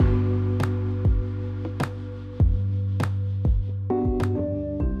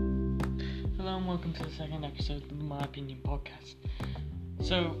second episode of the My Opinion podcast.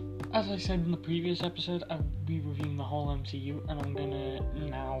 So, as I said in the previous episode, I'll be reviewing the whole MCU, and I'm gonna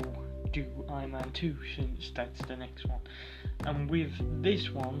now do Iron Man 2, since that's the next one. And with this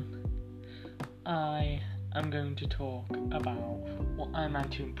one, I am going to talk about what Iron Man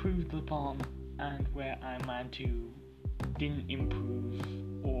 2 improved upon, and where Iron Man 2 didn't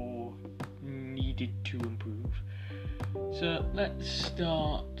improve, or needed to improve. So let's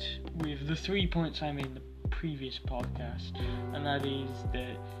start with the 3 points I made in the previous podcast, and that is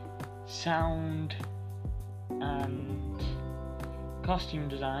that sound and costume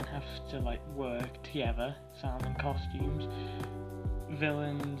design have to work together. Sound and costumes,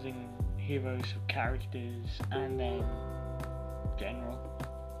 villains and heroes of characters, and then general.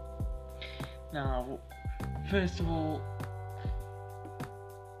 Now, first of all,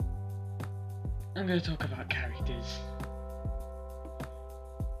 I'm going to talk about characters.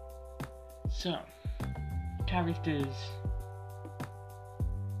 So, characters.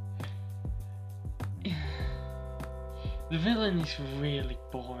 The villain is really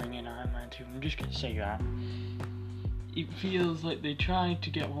boring in Iron Man 2, I'm just going to say that. It feels like they tried to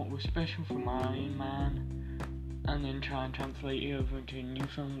get what was special from Iron Man and then try and translate it over into a new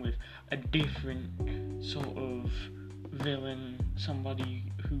film with a different sort of villain,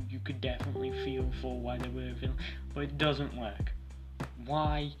 somebody who you could definitely feel for why they were a villain, but it doesn't work.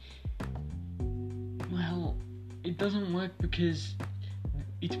 Why? Well, it doesn't work because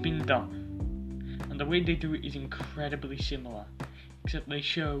it's been done, and the way they do it is incredibly similar, except they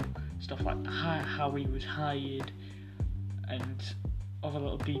show stuff like how he was hired and other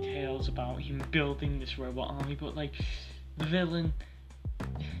little details about him building this robot army, but the villain,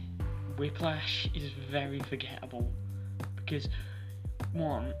 Whiplash, is very forgettable. Because,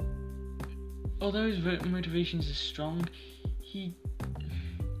 one, although his motivations are strong, he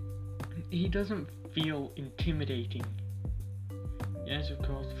doesn't feel intimidating. Yes, of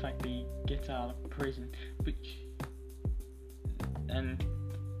course, the fact that he gets out of prison, and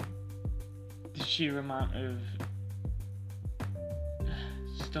the sheer amount of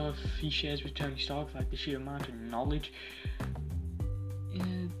stuff he shares with Tony Stark, the sheer amount of knowledge.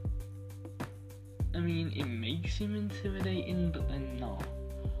 It makes him intimidating, but then not.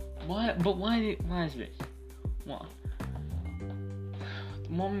 Why? But why is this? What?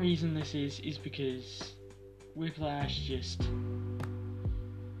 One reason this is because Whiplash he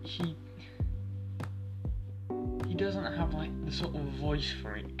doesn't have the sort of voice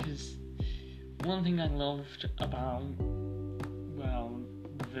for it. Because one thing I loved about the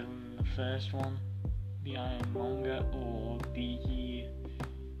villain in the first one, the Ironmonger, or the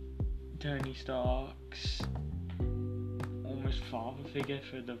Tony Stark's almost father figure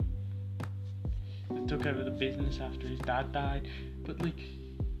that took over the business after his dad died, but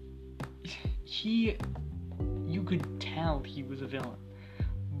you could tell he was a villain.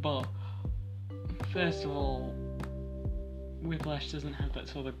 But first of all, Whiplash doesn't have that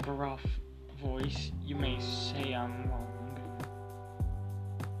sort of gruff voice. You may say I'm wrong,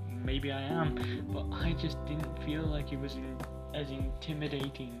 maybe I am, but I just didn't feel like he was as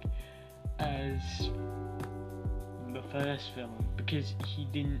intimidating as the first villain, because he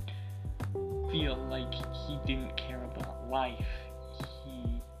didn't feel like he didn't care about life.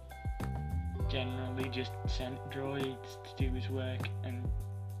 He generally just sent droids to do his work and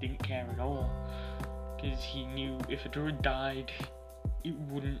didn't care at all, because he knew if a droid died, it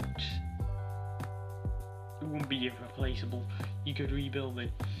wouldn't be irreplaceable. You could rebuild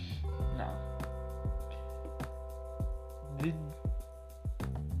it. No.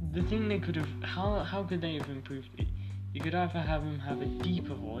 The thing they could have, how could they have improved it? You could either have him have a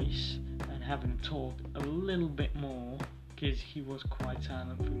deeper voice and have him talk a little bit more, because he was quite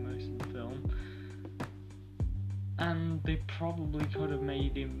silent through most of the film, and they probably could have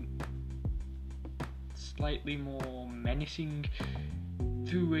made him slightly more menacing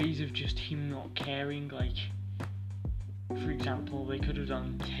through ways of just him not caring. For example, they could have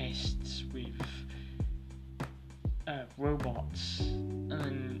done tests with robots,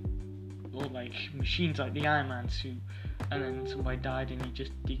 or machines like the Iron Man suit, and then somebody died and he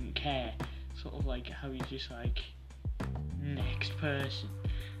just didn't care. Sort of how he's just next person.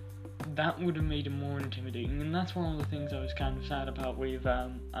 That would have made him more intimidating, and that's one of the things I was kind of sad about with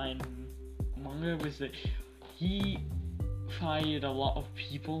Ironmonger, was that he fired a lot of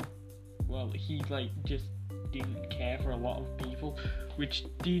people. Well, he just didn't care for a lot of people, which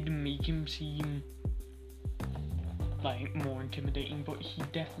did make him seem more intimidating, but he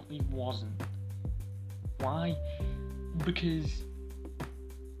definitely wasn't. Why? Because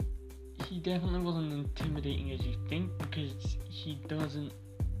he definitely wasn't intimidating as you think, because he doesn't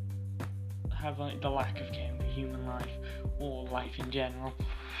have like the lack of caring for human life or life in general.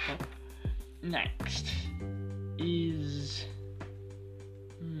 But next is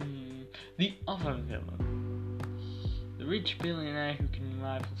the other villain, the rich billionaire who can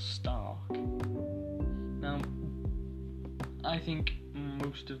rival Stark. Now, I think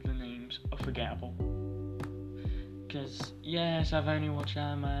most of the names are forgettable. Because, yes, I've only watched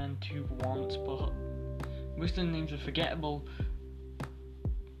Iron Man 2 once, but most of the names are forgettable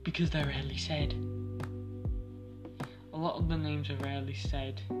because they're rarely said. A lot of the names are rarely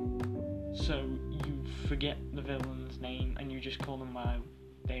said, so you forget the villain's name and you just call them by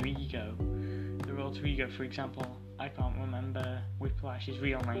their ego, their alter ego. For example, I can't remember Whiplash's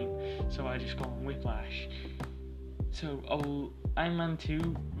real name, so I just call him Whiplash. So, Iron Man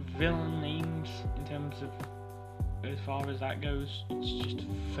 2 villain names, in terms of as far as that goes, it's just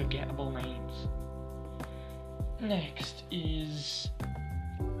forgettable names. Next is...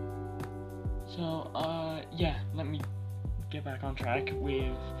 let me get back on track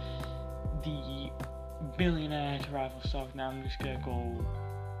with the billionaire to rival Stark. Now I'm just gonna call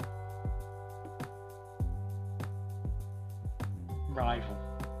rival.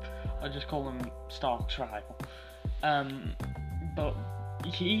 I'll just call him Stark's rival. But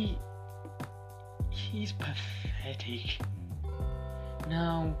he's pathetic.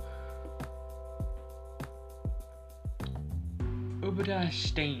 Now, Obadiah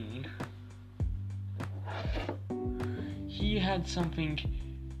Stane, he had something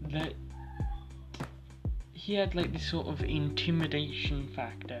that he had like this sort of intimidation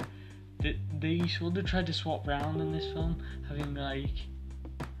factor that they sort of tried to swap round in this film, having like,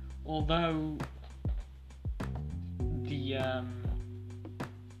 although the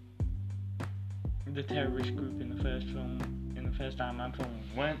terrorist group in the first Iron Man film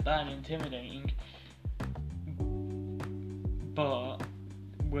weren't that intimidating, but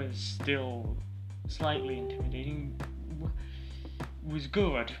was still slightly intimidating, was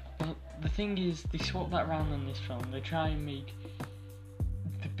good. But the thing is, they swap that round in this film. They try and make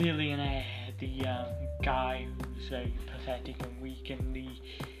the billionaire the guy who's very pathetic and weak, and the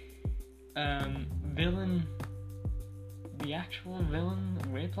villain, the actual villain,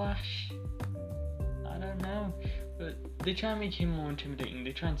 Whiplash, I don't know, but they try and make him more intimidating.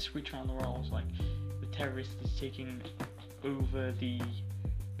 They try and switch around the roles, like the terrorist is taking over the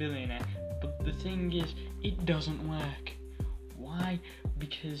billionaire. But the thing is, it doesn't work. Why?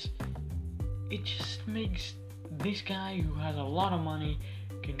 Because it just makes this guy who has a lot of money,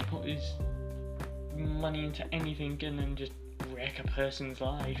 can put his money into anything and then just wreck a person's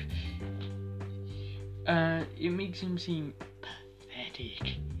life. It makes him seem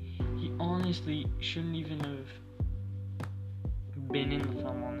pathetic. He honestly shouldn't even have been in the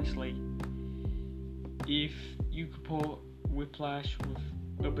film, honestly. If you could put Whiplash with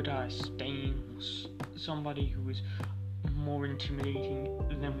Obadiah Stane, somebody who was more intimidating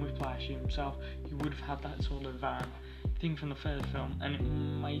than Whiplash himself, he would have had that sort of thing from the first film, and it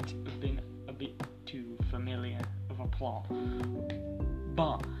might have been a bit too familiar of a plot.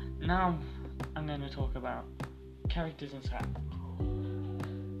 But now I'm going to talk about characters and sound.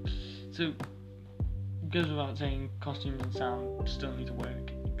 So, it goes without saying, costumes and sound still need to work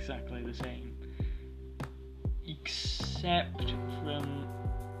exactly the same. Except from,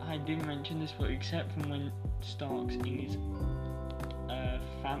 I didn't mention this, but except from when Stark's in his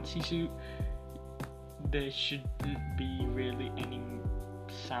fancy suit, there shouldn't be really any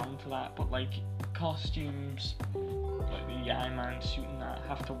sound to that, but like costumes, like the Iron Man suit and that,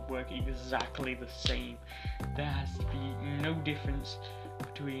 have to work exactly the same. There has to be no difference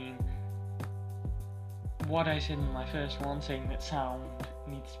between what I said in my first one, saying that sound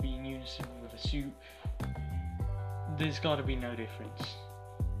needs to be in unison with a suit. There's got to be no difference.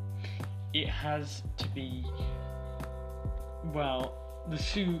 It has to be, well, the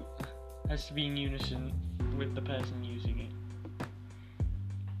suit has to be in unison with the person using it.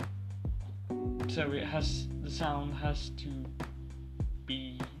 So the sound has to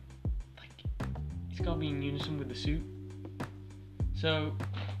be, like, it's got to be in unison with the suit. So,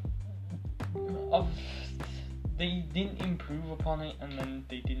 they didn't improve upon it, and then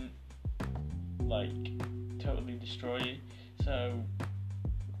they didn't, like, totally destroy it. So,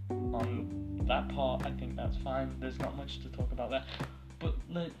 on that part, I think that's fine. There's not much to talk about there. But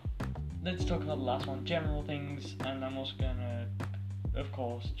let's talk about the last one, general things, and I'm also gonna, of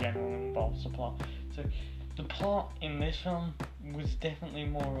course, general involves the plot. So, the plot in this film was definitely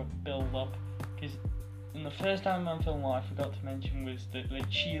more of a build-up, because in the first Iron Man film, what I forgot to mention was that, like,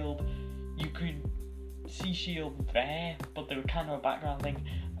 S.H.I.E.L.D., you could see S.H.I.E.L.D. there, but they were kind of a background thing,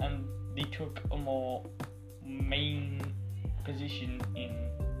 and they took a more main position in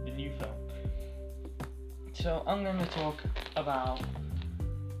the new film. So I'm going to talk about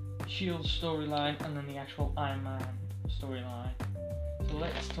S.H.I.E.L.D. storyline and then the actual Iron Man storyline. So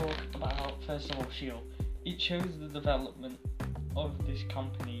let's talk about, first of all, S.H.I.E.L.D. It shows the development of this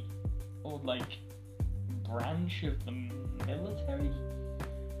company, or like branch of the military.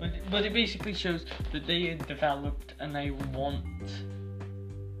 But it basically shows that they had developed and they want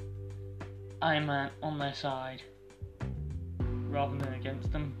Iron Man on their side rather than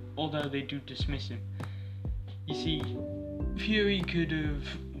against them, although they do dismiss him. You see, Fury could have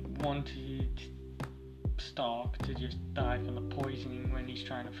wanted Stark to just die from the poisoning when he's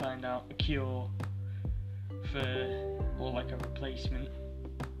trying to find out a cure for, or like a replacement.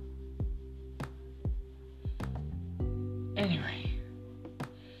 Anyway,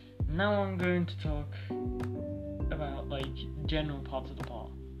 now I'm going to talk about like general parts of the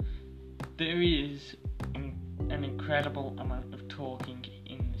plot. There is an incredible amount of talking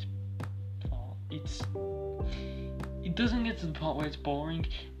in this plot. It doesn't get to the part where it's boring.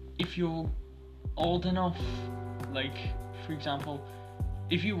 If you're old enough, like for example,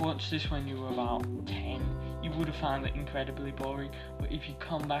 if you watched this when you were about 10, you would have found it incredibly boring. But if you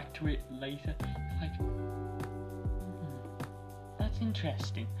come back to it later, it's like, that's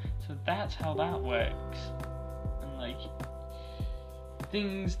interesting. So that's how that works. And like,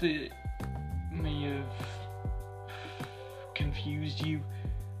 things that may have confused you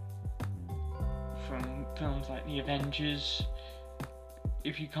from films like The Avengers,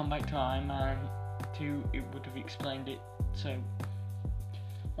 if you come back to Iron Man 2, it would have explained it. So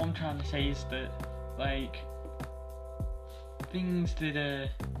what I'm trying to say is that like, things that are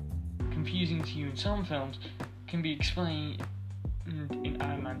confusing to you in some films can be explained in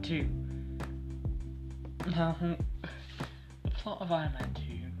Iron Man 2. Now, the plot of Iron Man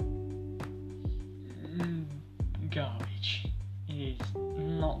 2, garbage. It is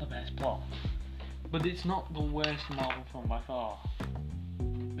not the best plot, but it's not the worst Marvel film by far.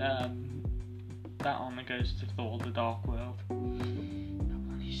 That one goes to Thor: The Dark World. That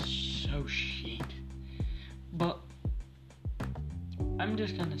one is so shit. But I'm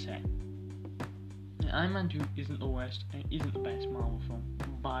just gonna say, Iron Man 2 isn't the worst and it isn't the best Marvel film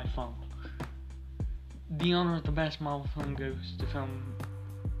by far. The honour of the best Marvel film goes to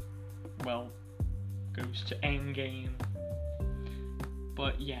Endgame.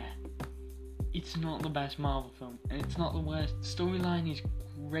 But yeah, it's not the best Marvel film and it's not the worst. The storyline is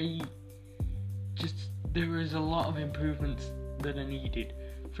great. Just there is a lot of improvements that are needed.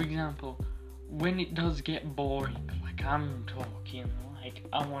 For example, when it does get boring, like I'm talking like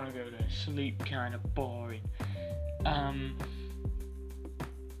I want to go to sleep kind of boring,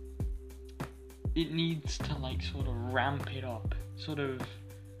 it needs to like sort of ramp it up, sort of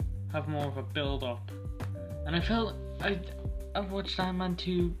have more of a build up. And I felt I've watched Iron Man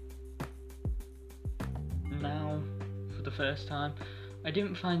 2 now for the first time. I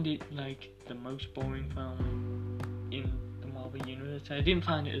didn't find it like the most boring film in the Marvel Universe. I didn't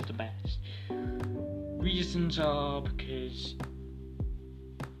find it as the best. Reasons are because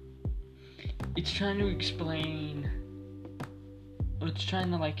it's trying to explain, or it's trying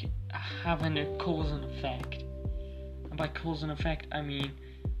to like have a cause and effect. And by cause and effect, I mean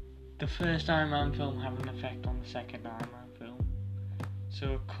the first Iron Man film have an effect on the second Iron Man film.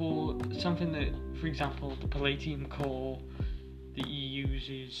 So something that, for example, the palladium core that he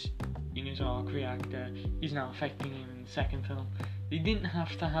uses in his arc reactor is now affecting him in the second film. They didn't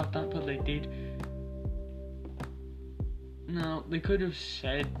have to have that, but they did. Now, they could have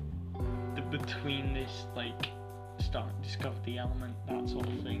said that between this, like, discover the element, that sort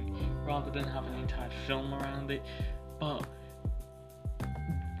of thing, rather than have an entire film around it. But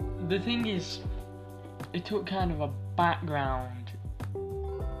the thing is, it took kind of a background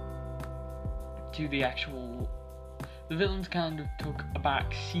to the actual. The villains kind of took a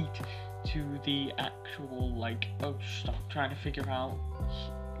back seat to the actual, like, stop trying to figure out,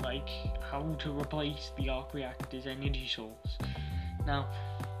 like, how to replace the arc reactor's energy source. Now,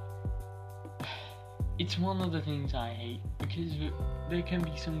 it's one of the things I hate, because there can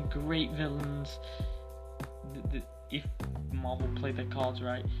be some great villains that if Marvel played their cards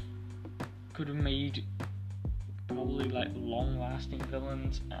right, could have made probably, like, long-lasting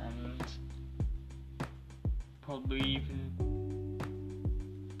villains, and probably even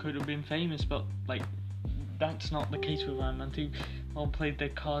could have been famous, but like that's not the case with Iron Man 2. All played their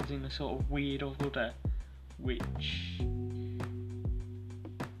cards in a sort of weird order, which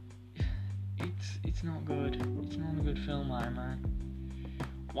it's not good. It's not a good film, Iron Man.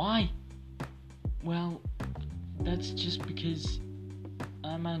 Why? Well, that's just because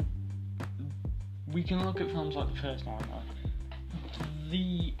Iron Man. We can look at films like the first Iron Man.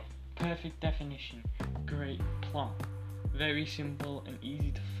 The perfect definition, great plot. Very simple and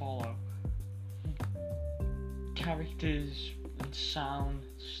easy to follow. Characters and sound,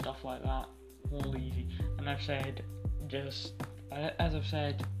 stuff like that, all easy. And as I've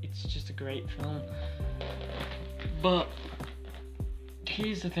said, it's just a great film. But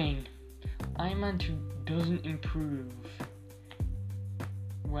here's the thing, Iron Man 2 doesn't improve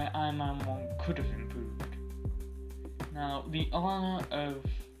where Iron Man 1 could have improved. Now, the honour of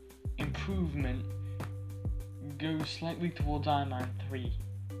improvement goes slightly towards Iron Man 3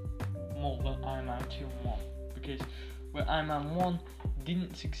 more than Iron Man 2 and 1, because where Iron Man 1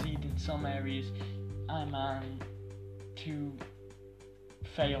 didn't succeed in some areas, Iron Man 2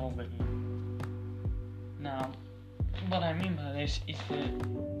 failed in. Now, what I mean by this is that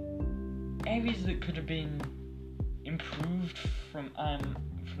areas that could have been improved from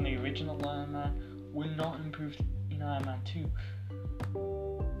the original Iron Man were not improved in Iron Man 2.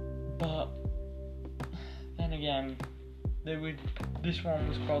 But then again, this one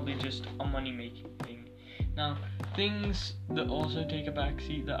was probably just a money-making thing. Now, things that also take a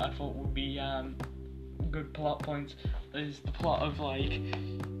backseat that I thought would be good plot points is the plot of like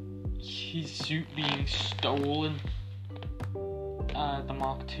his suit being stolen, the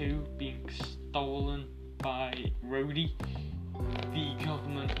Mark II being stolen by Rhodey, the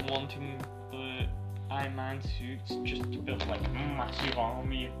government wanting the Iron Man suits just to build like a massive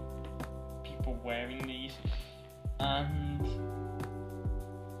army of people wearing these, and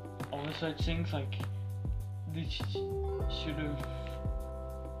all the such things. Like, this should have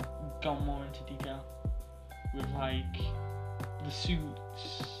gone more into detail with like the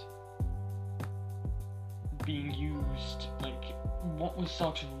suits being used, like what was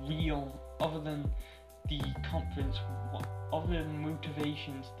sort of real other than the conference, what other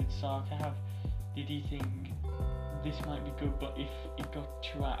motivations did Stark have? Did he think this might be good, but if it got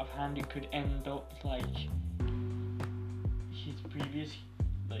too out of hand it could end up like his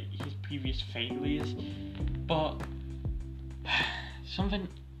previous failures? But something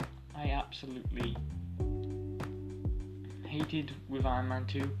I absolutely hated with Iron Man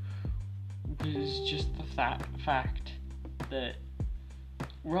 2 was just the fact that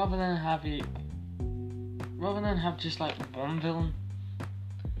rather than have just like one villain,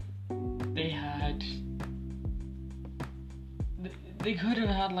 they could have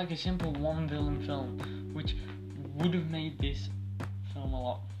had like a simple one villain film, which would have made this film a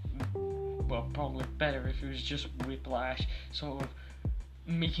lot, well, probably better if it was just Whiplash sort of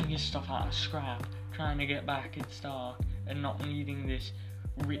making his stuff out of scrap, trying to get back at Stark and not needing this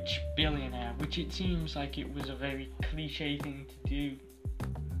rich billionaire, which it seems like it was a very cliche thing to do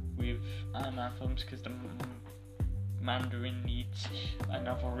with Iron Man films, because the Mandarin needs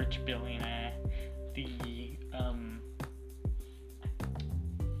another rich billionaire. The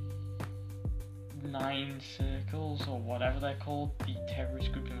Nine Circles, or whatever they're called, the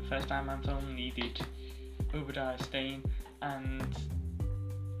terrorist group in the first Iron Man film, needed Obadiah Stane, and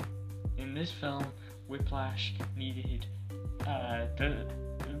in this film, Whiplash needed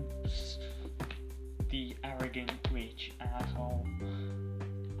the arrogant rich asshole.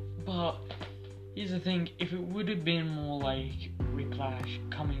 But here's the thing, if it would have been more like Whiplash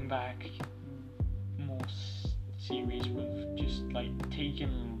coming back more serious with just like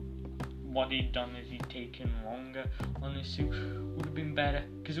taking what he'd done, as he'd taken longer on his suit, would have been better,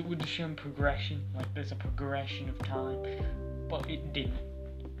 because it would have shown progression, like there's a progression of time, but it didn't.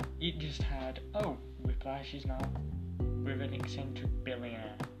 It just had, oh, Whiplash is now with an eccentric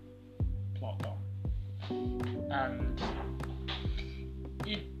billionaire plot on. And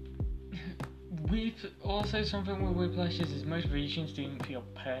it, with also something with Whiplash is his motivations didn't feel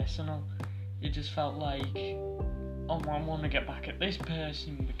personal. It just felt like, oh, I want to get back at this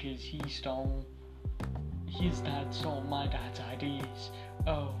person because his dad stole my dad's ideas.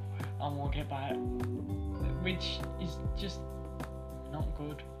 Oh, I want to get back, which is just not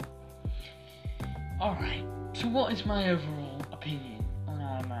good. Alright, so what is my overall opinion on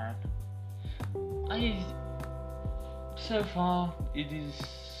Iron Man? So far, it is,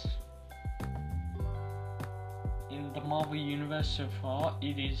 in the Marvel Universe so far,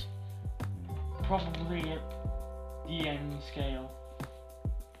 it is probably at the end scale.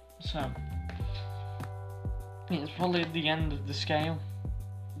 So, it's probably at the end of the scale,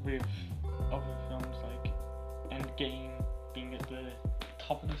 with other films like Endgame being at the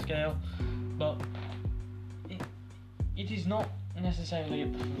top of the scale, but it is not necessarily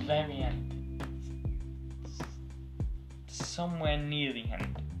at the very end. It's somewhere near the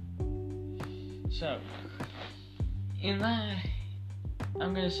end. So, in that,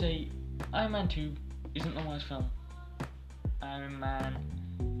 I'm going to say Iron Man 2 isn't the worst film. Iron Man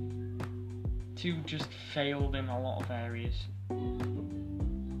 2 just failed in a lot of areas.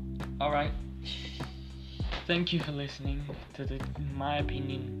 Alright. Thank you for listening to the My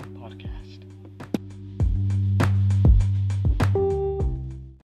Opinion podcast.